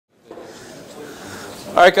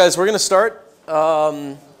All right, guys, we're going to start.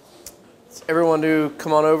 Everyone to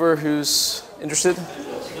come on over who's interested.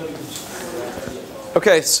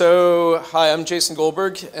 Okay, so hi, I'm Jason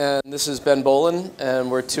Goldberg, and this is Ben Bollen,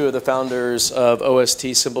 and we're two of the founders of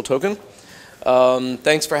OST Simple Token.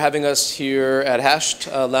 Thanks for having us here at Hashed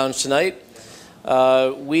Lounge tonight.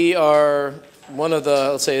 We are one of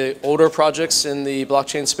the, let's say, older projects in the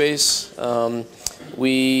blockchain space.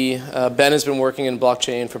 Ben has been working in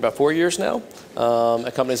blockchain for about 4 years now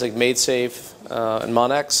at companies like MadeSafe and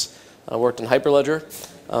Monex. I worked in Hyperledger.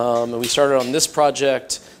 And we started on this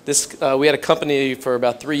project. We had a company for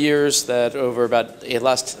about 3 years that over about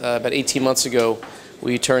 18 months ago,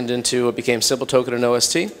 we turned into what became Simple Token and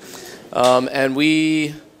OST. Hey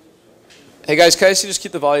guys, can I just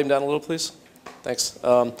keep the volume down a little, please? Thanks.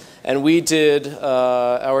 And we did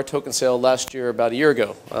our token sale last year, about a year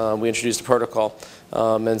ago. We introduced the protocol.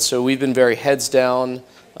 And so we've been very heads down,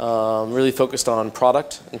 really focused on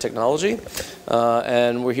product and technology.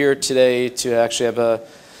 And we're here today to actually have a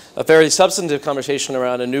fairly substantive conversation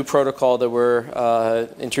around a new protocol that we're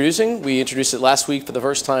introducing. We introduced it last week for the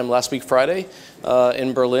first time, last week Friday,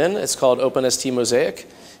 in Berlin. It's called OpenST Mosaic.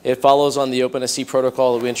 It follows on the OpenST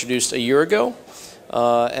Protocol that we introduced a year ago.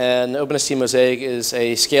 And OpenST Mosaic is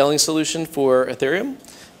a scaling solution for Ethereum.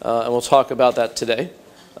 And we'll talk about that today.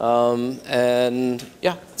 And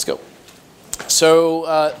yeah, let's go.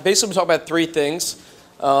 So basically we'll talk about three things.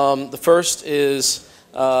 The first is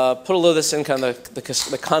put a little of this in kind of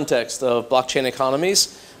the context of blockchain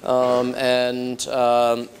economies and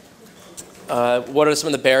what are some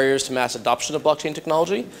of the barriers to mass adoption of blockchain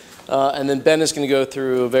technology. And then Ben is going to go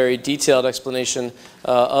through a very detailed explanation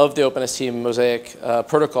of the OpenST Mosaic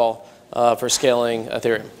protocol for scaling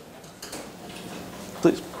Ethereum.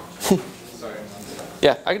 Please. Sorry.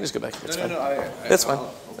 Yeah, I can just go back. It's fine. That's fine.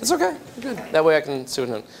 It's okay. You're good. That way I can see what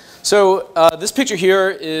I'm doing. So this picture here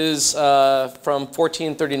is from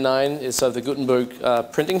 1439. It's of the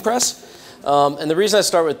Gutenberg printing press. And the reason I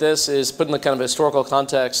start with this is put in the kind of historical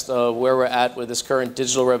context of where we're at with this current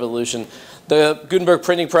digital revolution. The Gutenberg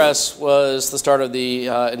printing press was the start of the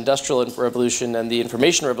industrial revolution and the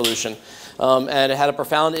information revolution. And it had a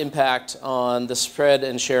profound impact on the spread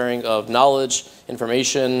and sharing of knowledge,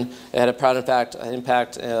 information. It had a profound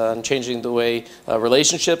impact on changing the way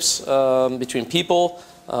relationships between people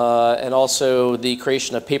and also the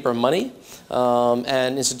creation of paper money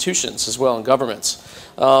and institutions as well and governments.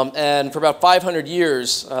 And for about 500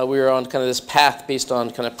 years, we were on kind of this path based on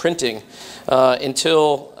kind of printing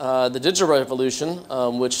until the digital revolution,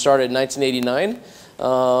 which started in 1989.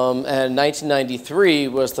 And 1993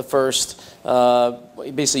 was the first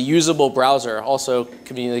basically usable browser, also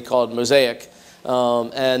conveniently called Mosaic.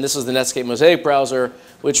 And this was the Netscape Mosaic browser,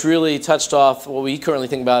 which really touched off what we currently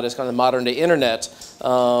think about as kind of the modern day internet,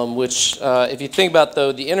 which if you think about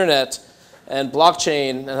though the internet and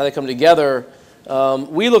blockchain and how they come together,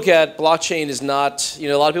 we look at blockchain as not,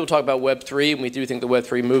 a lot of people talk about Web3, and we do think the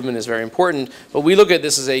Web3 movement is very important, but we look at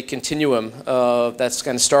this as a continuum that's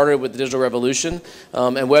kind of started with the digital revolution,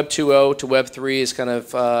 and Web 2.0 to Web3 is kind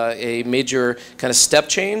of a major kind of step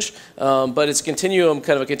change, but it's continuum,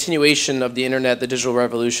 kind of a continuation of the internet, the digital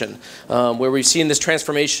revolution, where we've seen this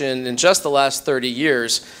transformation in just the last 30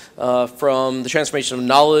 years from the transformation of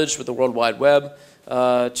knowledge with the World Wide Web,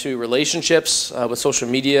 to relationships with social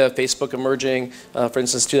media, Facebook emerging, for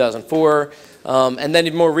instance, 2004. And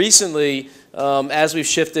then more recently, as we've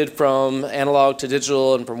shifted from analog to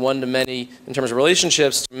digital and from one to many in terms of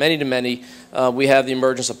relationships, many to many, we have the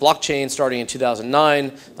emergence of blockchain starting in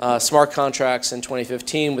 2009, smart contracts in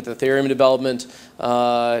 2015 with Ethereum development,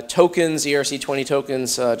 tokens, ERC20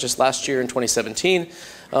 tokens just last year in 2017.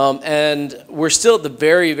 And we're still at the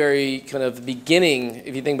very, very kind of beginning,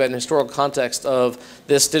 if you think about an historical context of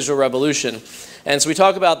this digital revolution. And so we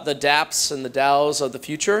talk about the dApps and the DAOs of the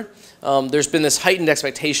future. There's been this heightened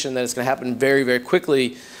expectation that it's going to happen very, very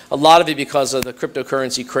quickly. A lot of it because of the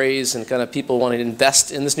cryptocurrency craze and kind of people wanting to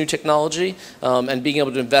invest in this new technology and being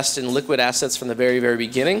able to invest in liquid assets from the very, very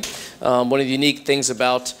beginning. One of the unique things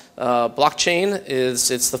about blockchain is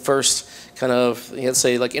it's the first kind of, let's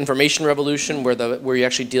say, like information revolution where you're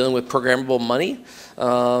actually dealing with programmable money.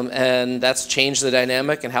 And that's changed the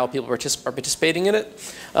dynamic and how people are participating in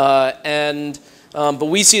it. But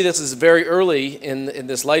we see this as very early in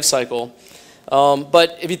this life cycle.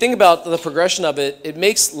 But if you think about the progression of it, it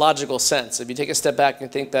makes logical sense. If you take a step back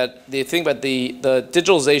and think about the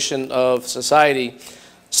digitalization of society,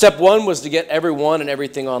 step one was to get everyone and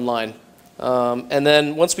everything online. And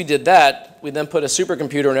then once we did that, we then put a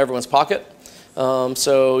supercomputer in everyone's pocket.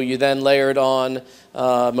 So you then layered on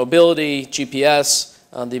mobility, GPS,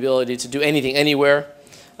 the ability to do anything anywhere.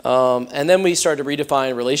 And then we start to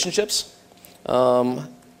redefine relationships. And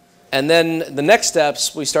then the next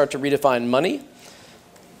steps, we start to redefine money,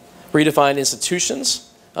 redefine institutions.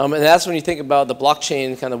 And that's when you think about the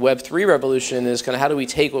blockchain kind of Web3 revolution, is kind of how do we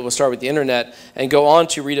take what will start with the internet and go on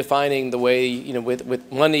to redefining the way, you know, with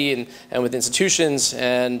money and with institutions,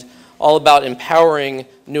 and all about empowering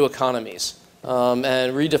new economies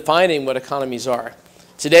and redefining what economies are.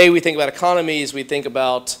 Today we think about economies, we think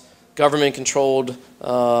about government-controlled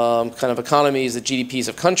kind of economies, the GDPs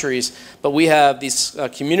of countries, but we have these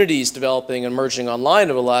communities developing and emerging online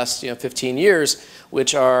over the last 15 years,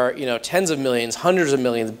 which are tens of millions, hundreds of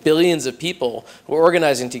millions, billions of people who are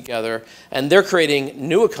organizing together, and they're creating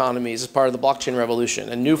new economies as part of the blockchain revolution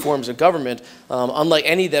and new forms of government, unlike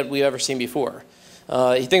any that we've ever seen before.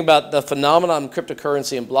 You think about the phenomenon of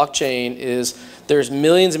cryptocurrency and blockchain is there's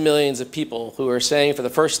millions and millions of people who are saying for the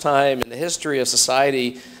first time in the history of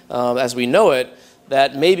society as we know it,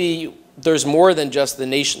 that maybe there's more than just the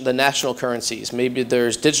national currencies. Maybe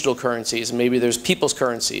there's digital currencies, maybe there's people's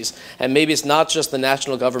currencies, and maybe it's not just the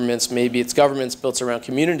national governments, maybe it's governments built around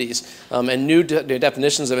communities and new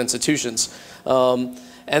definitions of institutions.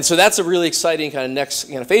 And so that's a really exciting kind of next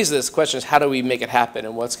phase of this. Question is, how do we make it happen,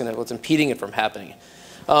 and what's impeding it from happening?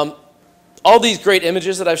 All these great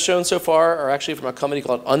images that I've shown so far are actually from a company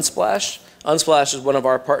called Unsplash. Unsplash is one of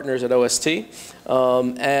our partners at OST,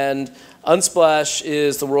 and Unsplash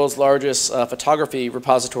is the world's largest photography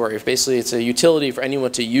repository. Basically, it's a utility for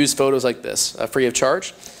anyone to use photos like this free of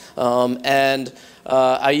charge.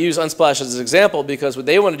 I use Unsplash as an example because what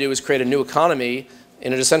they want to do is create a new economy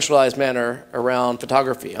in a decentralized manner around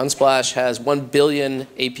photography. Unsplash has 1 billion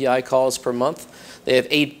API calls per month. They have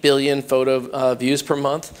 8 billion photo views per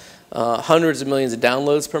month, hundreds of millions of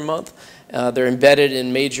downloads per month. They're embedded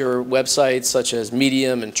in major websites such as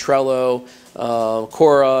Medium and Trello,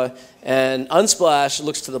 Quora, and Unsplash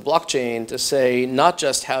looks to the blockchain to say not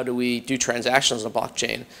just how do we do transactions on the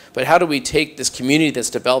blockchain, but how do we take this community that's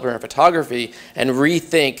developing in photography and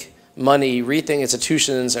rethink money, rethink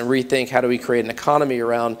institutions, and rethink how do we create an economy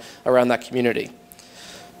around that community.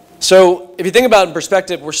 So if you think about it in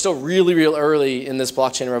perspective, we're still really, real early in this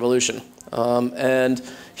blockchain revolution. And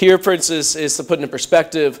here, for instance, is to put into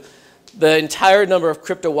perspective the entire number of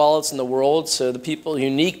crypto wallets in the world. So the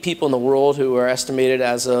unique people in the world who are estimated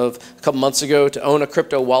as of a couple months ago to own a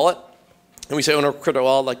crypto wallet. And we say own a crypto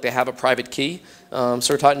wallet like they have a private key. So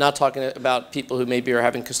we're not talking about people who maybe are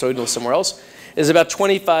having custodial somewhere else. Is about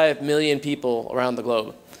 25 million people around the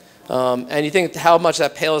globe. And you think how much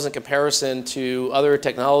that pales in comparison to other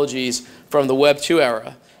technologies from the Web 2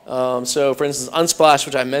 era. So for instance, Unsplash,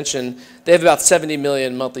 which I mentioned, they have about 70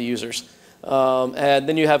 million monthly users. And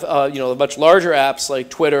then you have much larger apps like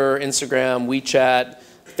Twitter, Instagram, WeChat,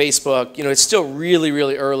 Facebook. It's still really,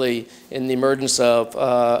 really early in the emergence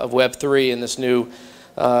of Web 3 and this new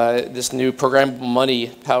programmable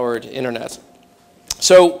money-powered internet.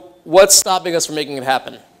 So what's stopping us from making it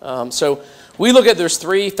happen? So we look at there's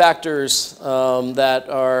 3 factors that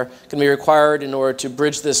are going to be required in order to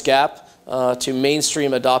bridge this gap to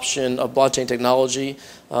mainstream adoption of blockchain technology,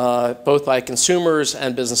 both by consumers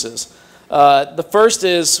and businesses. The first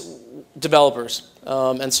is developers.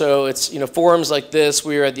 And so it's forums like this.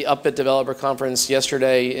 We were at the Upbit Developer Conference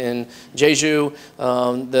yesterday in Jeju.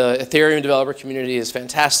 The Ethereum developer community is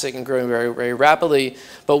fantastic and growing very, very rapidly.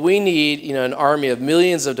 But we need an army of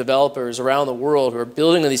millions of developers around the world who are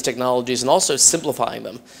building on these technologies and also simplifying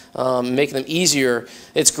them, making them easier.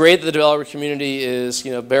 It's great that the developer community is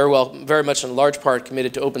very much in large part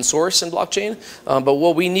committed to open source and blockchain. But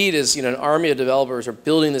what we need is an army of developers who are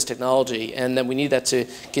building this technology, and then we need that to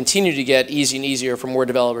continue to get easier and easier for more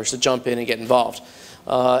developers to jump in and get involved.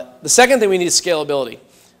 The second thing we need is scalability.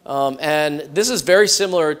 And this is very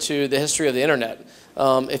similar to the history of the internet.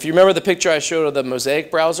 If you remember the picture I showed of the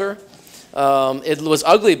Mosaic browser, it was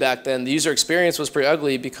ugly back then. The user experience was pretty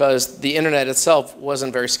ugly because the internet itself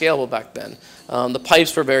wasn't very scalable back then. The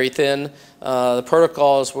pipes were very thin. The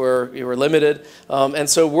protocols were limited. And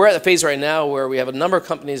so we're at a phase right now where we have a number of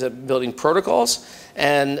companies that are building protocols.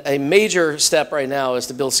 And a major step right now is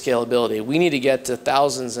to build scalability. We need to get to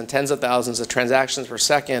thousands and tens of thousands of transactions per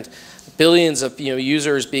second, billions of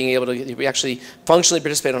users being able to actually functionally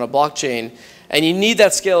participate on a blockchain. And you need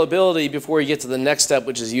that scalability before you get to the next step,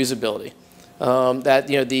 which is usability.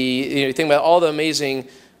 You think about all the amazing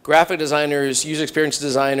graphic designers, user experience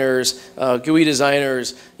designers, GUI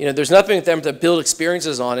designers. There's nothing for them to build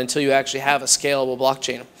experiences on until you actually have a scalable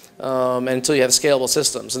blockchain. And until you have scalable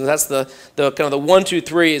systems. And that's the kind of the 1, 2,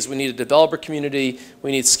 3 is we need a developer community,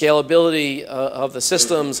 we need scalability of the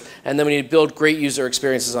systems, and then we need to build great user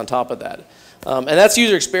experiences on top of that. And that's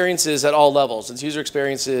user experiences at all levels. It's user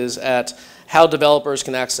experiences at how developers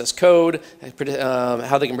can access code,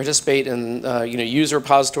 how they can participate in user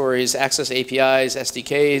repositories, access APIs,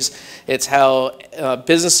 SDKs. It's how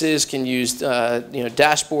businesses can use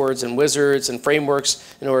dashboards and wizards and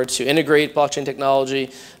frameworks in order to integrate blockchain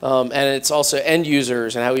technology. And it's also end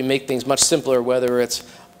users and how we make things much simpler, whether it's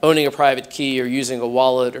owning a private key or using a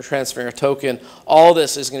wallet or transferring a token. All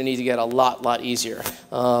this is going to need to get a lot easier.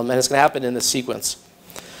 And it's going to happen in this sequence.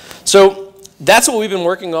 So that's what we've been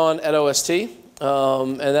working on at OST.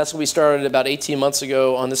 And that's what we started about 18 months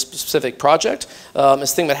ago on this specific project.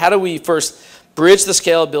 Is thinking about how do we first bridge the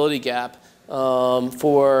scalability gap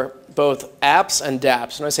for both apps and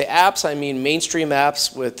dApps. When I say apps, I mean mainstream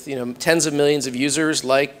apps with tens of millions of users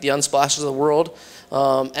like the Unsplashes of the world.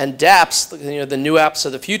 And dApps, the new apps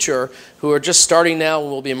of the future, who are just starting now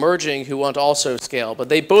and will be emerging, who want to also scale. But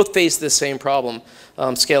they both face this same problem,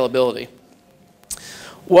 scalability.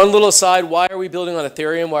 One little aside, why are we building on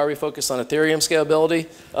Ethereum? Why are we focused on Ethereum scalability?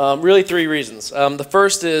 Really 3 reasons. The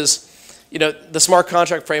first is, the smart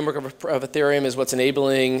contract framework of Ethereum is what's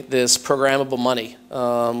enabling this programmable money,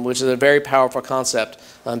 which is a very powerful concept,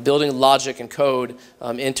 building logic and code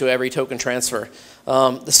into every token transfer.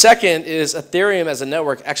 The second is Ethereum as a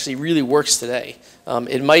network actually really works today.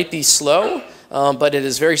 It might be slow, but it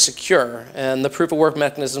is very secure. And the proof of work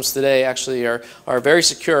mechanisms today actually are very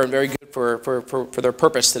secure and very good for their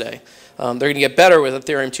purpose today. They're going to get better with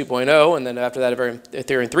Ethereum 2.0, and then after that,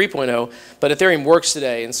 Ethereum 3.0. But Ethereum works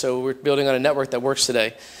today, and so we're building on a network that works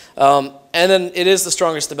today. And then it is the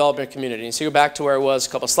strongest development community. So you go back to where I was a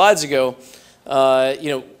couple slides ago.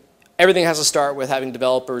 Everything has to start with having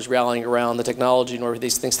developers rallying around the technology in order for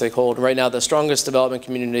these things to take hold. And right now, the strongest development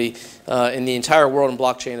community in the entire world in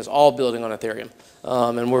blockchain is all building on Ethereum.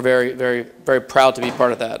 And we're very proud to be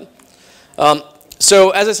part of that.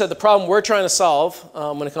 So as I said, the problem we're trying to solve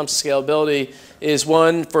when it comes to scalability is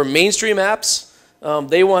one for mainstream apps.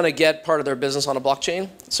 They want to get part of their business on a blockchain.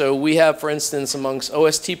 So we have, for instance, amongst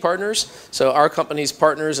OST partners, so our company's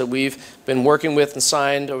partners that we've been working with and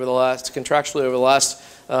signed contractually over the last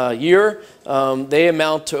year, they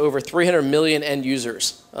amount to over 300 million end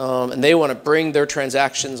users. And they want to bring their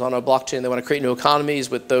transactions on a blockchain. They want to create new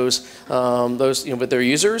economies with with their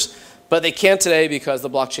users. But they can't today because the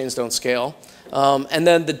blockchains don't scale. And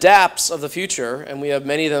then the dApps of the future, and we have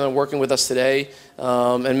many of them working with us today,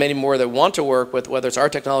 and many more that want to work with, whether it's our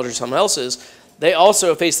technology or someone else's, they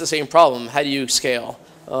also face the same problem. How do you scale?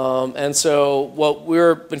 And so what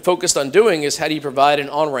we've been focused on doing is how do you provide an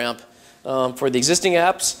on-ramp for the existing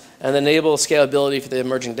apps and enable scalability for the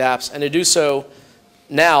emerging dApps, and to do so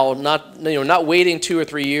now, not waiting 2 or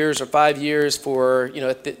 3 years or 5 years for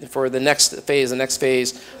for the next phase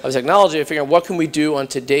of technology. Figuring out what can we do on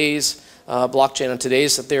today's blockchain, on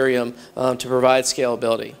today's Ethereum, to provide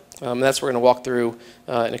scalability. And that's what we're going to walk through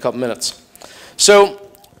in a couple minutes.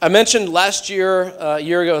 So I mentioned last year, a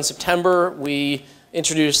year ago in September, we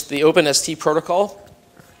introduced the OpenST Protocol.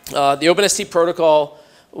 The OpenST Protocol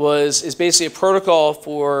is basically a protocol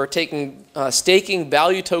for staking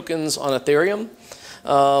value tokens on Ethereum,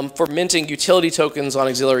 for minting utility tokens on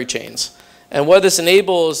auxiliary chains. And what this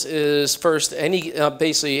enables is first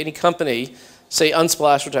basically any company, say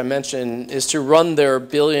Unsplash, which I mentioned, is to run their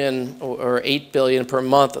billion or 8 billion per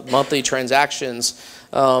month monthly transactions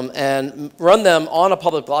and run them on a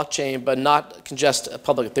public blockchain, but not congest a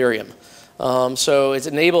public Ethereum. So it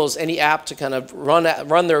enables any app to kind of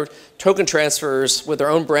run their token transfers with their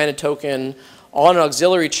own branded token on an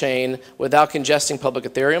auxiliary chain without congesting public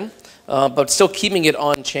Ethereum, but still keeping it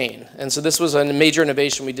on chain. And so this was a major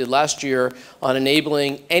innovation we did last year on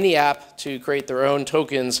enabling any app to create their own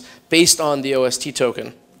tokens based on the OST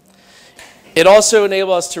token. It also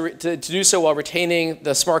enabled us to do so while retaining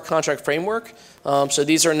the smart contract framework. So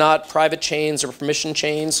these are not private chains or permission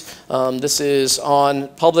chains. This is on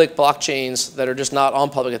public blockchains that are just not on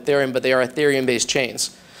public Ethereum, but they are Ethereum-based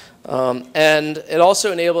chains. And it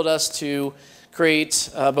also enabled us to create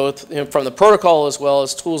both from the protocol as well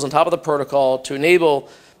as tools on top of the protocol to enable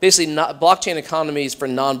basically blockchain economies for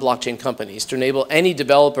non-blockchain companies, to enable any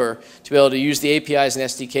developer to be able to use the APIs and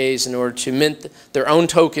SDKs in order to mint their own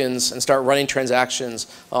tokens and start running transactions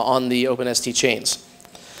on the OpenST chains.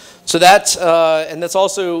 So that, and that's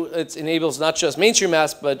also, it enables not just mainstream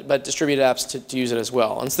apps, but distributed apps to use it as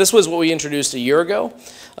well. And so this was what we introduced a year ago.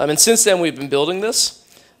 And since then, we've been building this.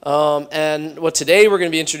 And what today we're going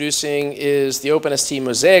to be introducing is the OpenST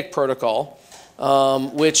Mosaic protocol,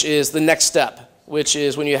 which is the next step, which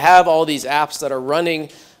is when you have all these apps that are running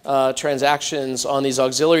transactions on these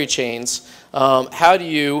auxiliary chains, how do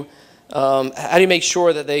you make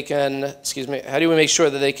sure that they can, how do we make sure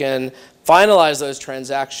that they can finalize those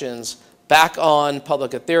transactions back on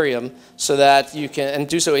public Ethereum so that you can, and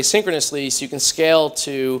do so asynchronously, so you can scale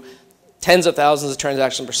to tens of thousands of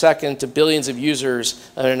transactions per second to billions of users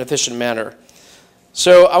in an efficient manner.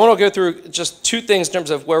 So I want to go through just two things in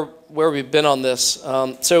terms of where we've been on this.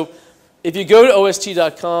 So if you go to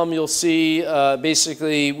OST.com, you'll see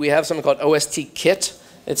basically we have something called OST Kit.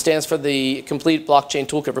 It stands for the Complete Blockchain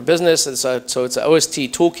Toolkit for Business. So it's an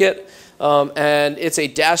OST toolkit. And it's a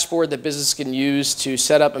dashboard that businesses can use to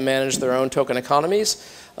set up and manage their own token economies.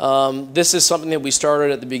 This is something that we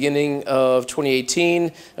started at the beginning of 2018,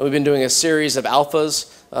 and we've been doing a series of alphas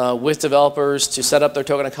with developers to set up their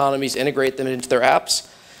token economies, integrate them into their apps.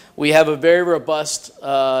 We have a very robust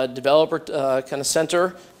developer kind of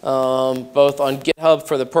center, both on GitHub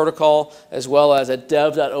for the protocol, as well as at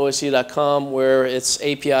dev.ost.com, where it's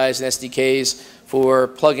APIs and SDKs for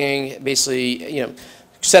plugging, basically,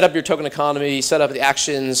 set up your token economy, set up the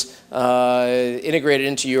actions, integrate it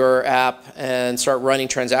into your app, and start running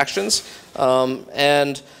transactions.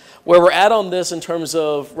 And where we're at on this in terms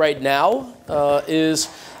of right now is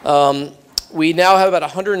we now have about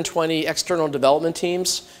 120 external development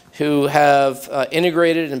teams who have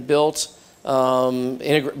integrated and built,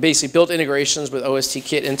 basically built integrations with OST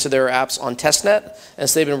Kit into their apps on testnet. And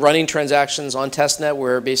so they've been running transactions on testnet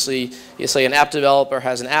where basically, you say an app developer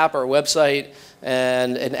has an app or a website,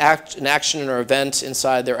 and an action or event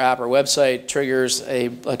inside their app or website triggers a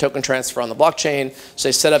token transfer on the blockchain. So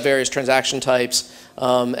they set up various transaction types.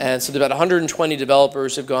 And so there's about 120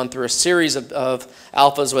 developers who've gone through a series of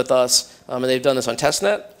alphas with us, and they've done this on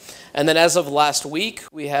testnet. And then as of last week,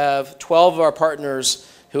 we have 12 of our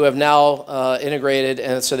partners who have now integrated,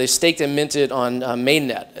 and so they staked and minted on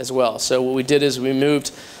mainnet as well. So what we did is we moved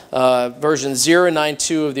version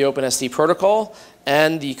 0.92 of the OpenST Protocol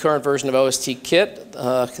and the current version of OST Kit,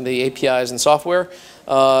 the APIs and software,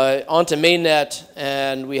 onto mainnet,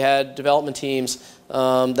 and we had development teams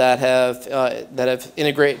that have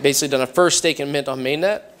basically done a first stake and mint on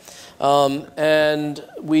mainnet, and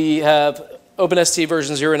we have OpenST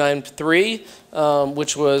version 0.93,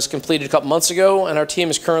 which was completed a couple months ago, and our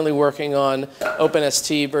team is currently working on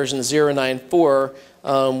OpenST version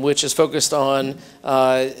 0.94, which is focused on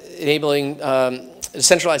enabling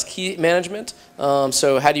centralized key management.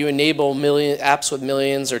 So how do you enable apps with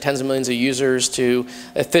millions or tens of millions of users to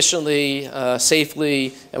efficiently,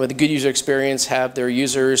 safely, and with a good user experience have their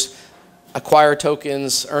users acquire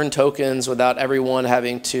tokens, earn tokens without everyone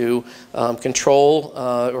having to control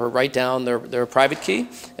or write down their private key.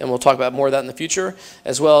 And we'll talk about more of that in the future,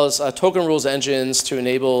 as well as token rules engines to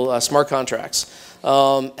enable smart contracts.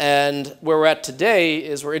 And where we're at today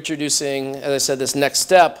is we're introducing, as I said, this next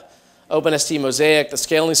step, OpenST Mosaic, the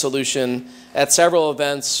scaling solution, at several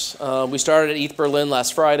events. We started at ETH Berlin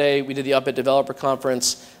last Friday. We did the Upbit Developer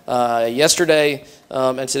Conference yesterday,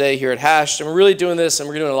 and today here at Hash. And we're really doing this, and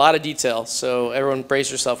we're doing a lot of detail. So everyone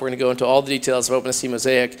brace yourself. We're going to go into all the details of OpenST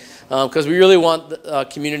Mosaic because we really want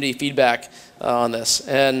community feedback on this.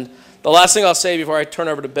 And the last thing I'll say before I turn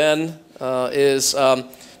over to Ben is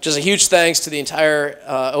just a huge thanks to the entire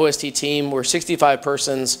OST team. We're 65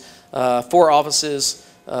 persons, 4 offices,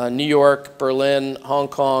 New York, Berlin, Hong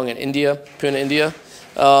Kong, and India, Pune, India.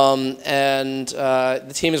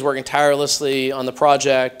 The team is working tirelessly on the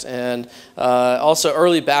project, and also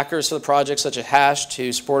early backers for the project, such as Hash,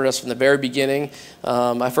 who supported us from the very beginning.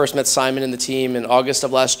 I first met Simon and the team in August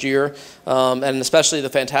of last year, and especially the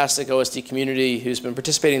fantastic OST community who's been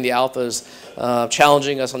participating in the alphas,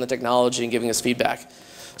 challenging us on the technology and giving us feedback.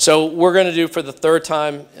 So we're going to do for the third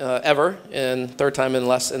time ever, and third time in the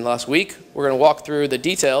last week, we're going to walk through the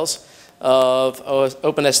details of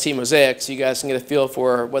OpenST Mosaic so you guys can get a feel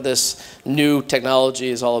for what this new technology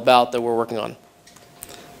is all about that we're working on.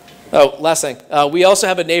 Oh, last thing. We also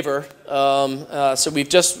have a neighbor. So we've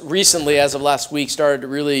just recently, as of last week, started to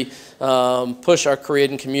really push our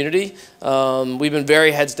creating community. We've been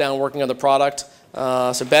very heads down working on the product.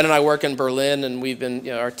 So Ben and I work in Berlin, and we've been,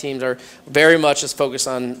 our teams are very much just focused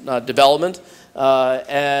on development.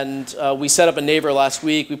 We set up a neighbor last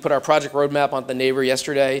week. We put our project roadmap on the neighbor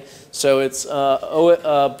yesterday. So it's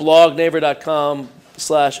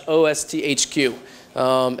blogneighbor.com/OSTHQ.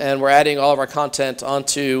 And we're adding all of our content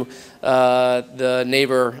onto the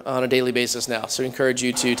neighbor on a daily basis now. So we encourage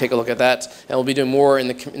you to take a look at that. And we'll be doing more in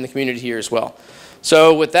the community here as well.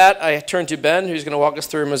 So with that, I turn to Ben, who's going to walk us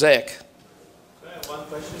through Mosaic. One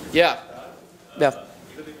question? Yeah. You're going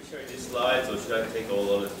to be sharing these slides, or should I take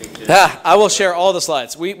all of the pictures? I will share all the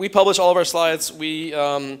slides. We publish all of our slides.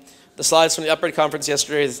 The slides from the Upbit conference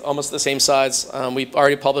yesterday is almost the same slides. We've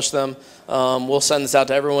already published them. We'll send this out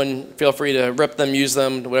to everyone. Feel free to rip them, use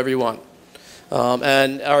them, whatever you want.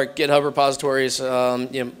 And our GitHub repositories,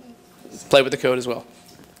 play with the code as well.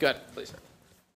 Go ahead, please.